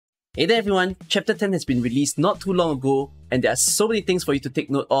Hey there everyone, Chapter 10 has been released not too long ago and there are so many things for you to take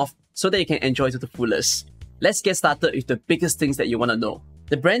note of so that you can enjoy to the fullest. Let's get started with the biggest things that you want to know.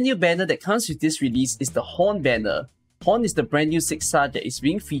 The brand new banner that comes with this release is the Horn banner. Horn is the brand new 6-star that is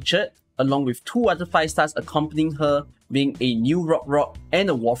being featured along with 2 other 5-stars accompanying her, being a new Rock and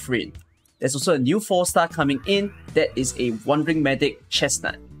a Warframe. There's also a new 4-star coming in that is a Wandering Medic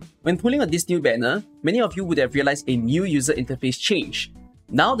Chestnut. When pulling on this new banner, many of you would have realized a new user interface change.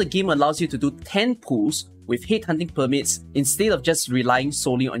 Now the game allows you to do 10 pulls with headhunting permits instead of just relying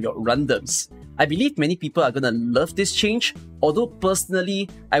solely on your randoms. I believe many people are gonna love this change, although personally,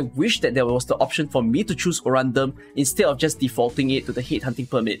 I wish that there was the option for me to choose random instead of just defaulting it to the headhunting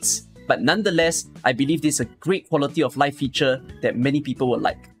permits. But nonetheless, I believe this is a great quality of life feature that many people will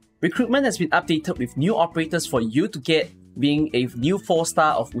like. Recruitment has been updated with new operators for you to get, being a new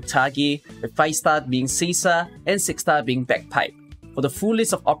 4-star of Utage, a 5-star being Sesa, and 6-star being Bagpipe. For the full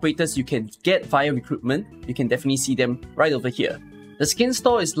list of operators you can get via Recruitment, you can definitely see them right over here. The skin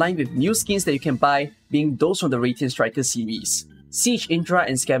store is lined with new skins that you can buy, being those from the Radiant Striker series. Siege, Indra,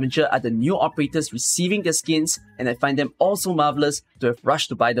 and Scavenger are the new operators receiving their skins, and I find them all so marvelous to have rushed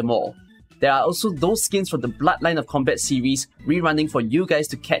to buy them all. There are also those skins from the Bloodline of Combat series rerunning for you guys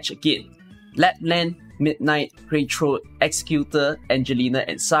to catch again. Lapland, Midnight, Grey Throat, Executor, Angelina,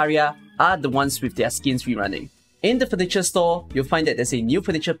 and Saria are the ones with their skins rerunning. In the furniture store, you'll find that there's a new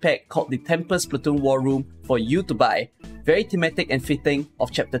furniture pack called the Tempest Platoon War Room for you to buy. Very thematic and fitting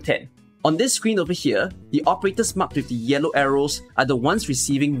of Chapter 10. On this screen over here, the operators marked with the yellow arrows are the ones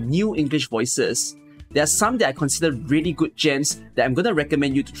receiving new English voices. There are some that I consider really good gems that I'm gonna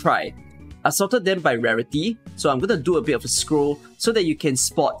recommend you to try. I sorted them by rarity, so I'm gonna do a bit of a scroll so that you can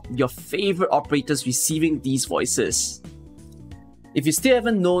spot your favorite operators receiving these voices. If you still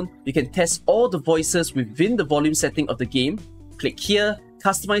haven't known, you can test all the voices within the volume setting of the game. Click here,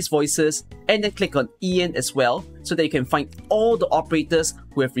 customize voices, and then click on EN as well so that you can find all the operators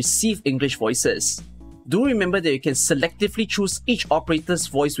who have received English voices. Do remember that you can selectively choose each operator's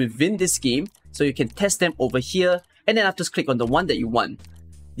voice within this game so you can test them over here and then after click on the one that you want.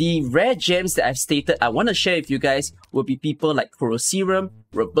 The rare gems that I've stated I want to share with you guys will be people like Corosirum,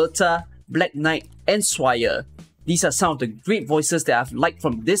 Roberta, Black Knight, and Swire. These are some of the great voices that I've liked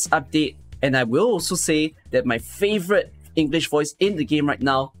from this update, and I will also say that my favorite English voice in the game right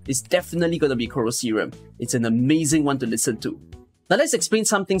now is definitely going to be Corosirum. It's an amazing one to listen to. Now let's explain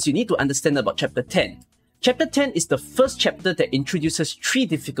some things you need to understand about Chapter 10. Chapter 10 is the first chapter that introduces 3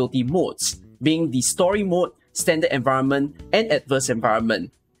 difficulty modes, being the Story Mode, Standard Environment, and Adverse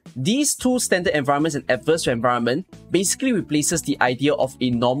Environment. These 2 Standard Environments and Adverse Environment basically replaces the idea of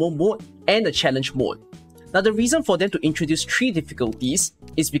a Normal Mode and a Challenge Mode. Now the reason for them to introduce 3 difficulties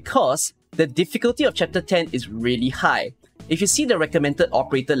is because the difficulty of Chapter 10 is really high. If you see the recommended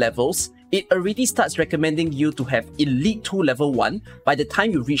operator levels, it already starts recommending you to have Elite 2 Level 1 by the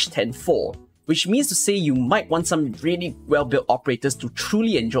time you reach 10-4, which means to say you might want some really well-built operators to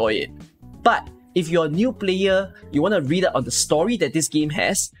truly enjoy it. But if you're a new player, you want to read up on the story that this game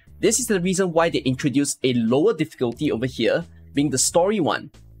has, this is the reason why they introduced a lower difficulty over here, being the story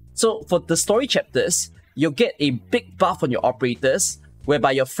one. So for the story chapters, you'll get a big buff on your operators,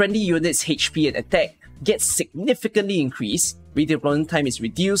 whereby your friendly units' HP and attack gets significantly increased, redeployment time is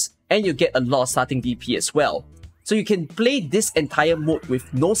reduced, and you get a lot of starting DP as well. So you can play this entire mode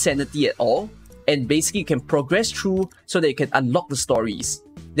with no sanity at all, and basically you can progress through so that you can unlock the stories.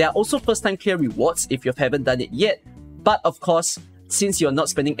 There are also first time clear rewards if you haven't done it yet, but of course, since you're not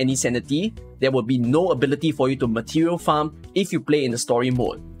spending any sanity, there will be no ability for you to material farm if you play in the story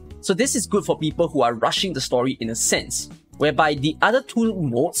mode. So this is good for people who are rushing the story in a sense, whereby the other 2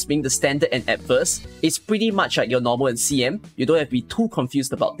 modes, being the Standard and Adverse, is pretty much like your normal and CM, you don't have to be too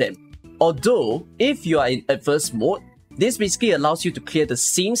confused about them. Although, if you are in Adverse mode, this basically allows you to clear the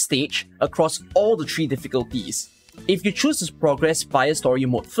same stage across all the 3 difficulties. If you choose to progress via story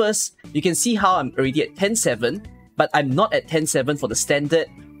mode first, you can see how I'm already at 10-7, but I'm not at 10-7 for the Standard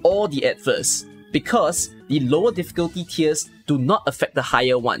or the Adverse, because the lower difficulty tiers do not affect the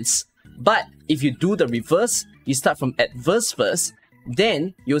higher ones. But if you do the reverse, you start from Adverse first,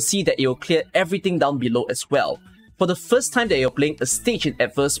 then you'll see that it will clear everything down below as well. For the first time that you're playing a stage in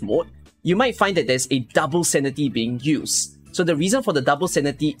Adverse mode, you might find that there's a double sanity being used. So the reason for the double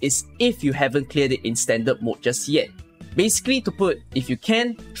sanity is if you haven't cleared it in Standard mode just yet. Basically to put, if you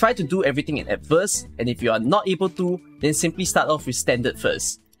can, try to do everything in Adverse, and if you are not able to, then simply start off with Standard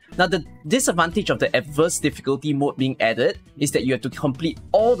first. Now the disadvantage of the Adverse difficulty mode being added is that you have to complete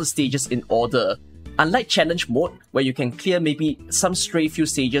all the stages in order. Unlike Challenge mode, where you can clear maybe some stray few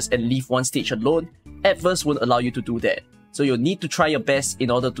stages and leave one stage alone, Adverse won't allow you to do that. so you'll need to try your best in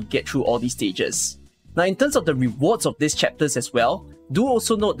order to get through all these stages. Now, in terms of the rewards of these chapters as well, do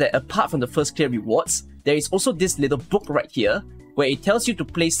also note that apart from the first clear rewards, there is also this little book right here where it tells you to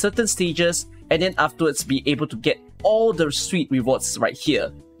play certain stages and then afterwards be able to get all the sweet rewards right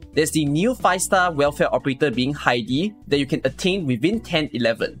here. There's the new 5-star welfare operator being Heidi that you can attain within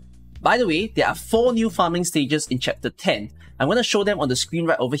 10-11. By the way, there are 4 new farming stages in chapter 10. I'm going to show them on the screen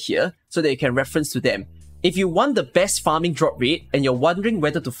right over here so that you can reference to them. If you want the best farming drop rate and you're wondering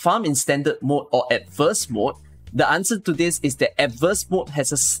whether to farm in standard mode or adverse mode, the answer to this is that adverse mode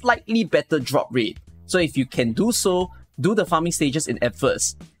has a slightly better drop rate. So if you can do so, do the farming stages in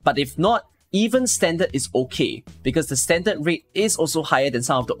adverse. But if not, even standard is okay, because the standard rate is also higher than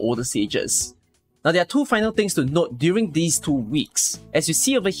some of the older stages. Now, there are 2 final things to note during these 2 weeks. As you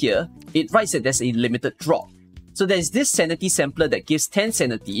see over here, it writes that there's a limited drop. So there's this Sanity sampler that gives 10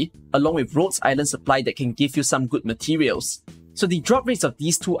 Sanity, along with Rhodes Island supply that can give you some good materials. So the drop rates of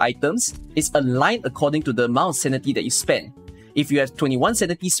these 2 items is aligned according to the amount of Sanity that you spend. If you have 21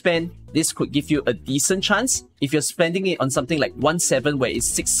 Sanity spent, this could give you a decent chance. If you're spending it on something like 1/7 where it's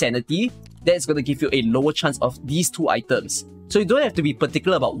 6 Sanity, that's going to give you a lower chance of these 2 items. So you don't have to be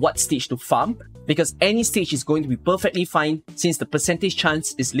particular about what stage to farm, because any stage is going to be perfectly fine since the percentage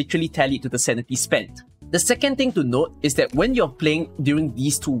chance is literally tallied to the Sanity spent. The second thing to note is that when you're playing during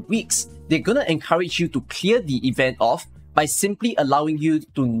these 2 weeks, they're going to encourage you to clear the event off by simply allowing you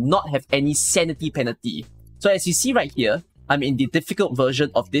to not have any Sanity penalty. So as you see right here, I'm in the difficult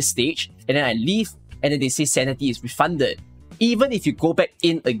version of this stage, and then I leave, and then they say Sanity is refunded. Even if you go back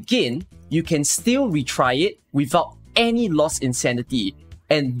in again, you can still retry it without any loss in Sanity.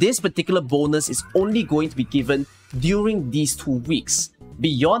 And this particular bonus is only going to be given during these 2 weeks.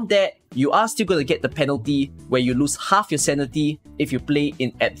 Beyond that, you are still going to get the penalty where you lose half your Sanity if you play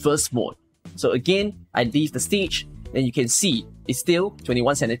in adverse mode. So again, I leave the stage, and you can see it's still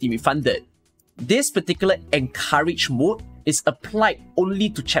 21 Sanity refunded. This particular encourage mode is applied only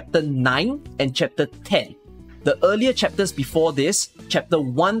to chapter 9 and chapter 10. The earlier chapters before this, chapter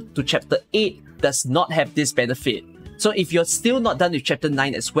 1 to chapter 8, does not have this benefit. So if you're still not done with chapter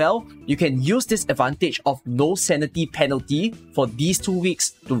 9 as well, you can use this advantage of no Sanity penalty for these 2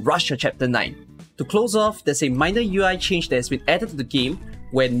 weeks to rush your chapter 9. To close off, there's a minor UI change that has been added to the game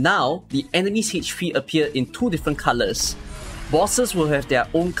where now the enemy's HP appear in 2 different colors. Bosses will have their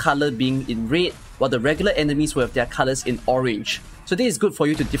own color being in red, while the regular enemies will have their colors in orange. So this is good for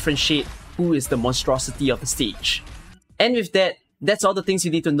you to differentiate who is the monstrosity of the stage. And with that, that's all the things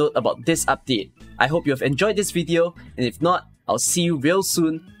you need to note about this update. I hope you have enjoyed this video, and if not, I'll see you real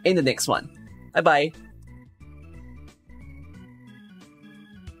soon in the next one. Bye bye!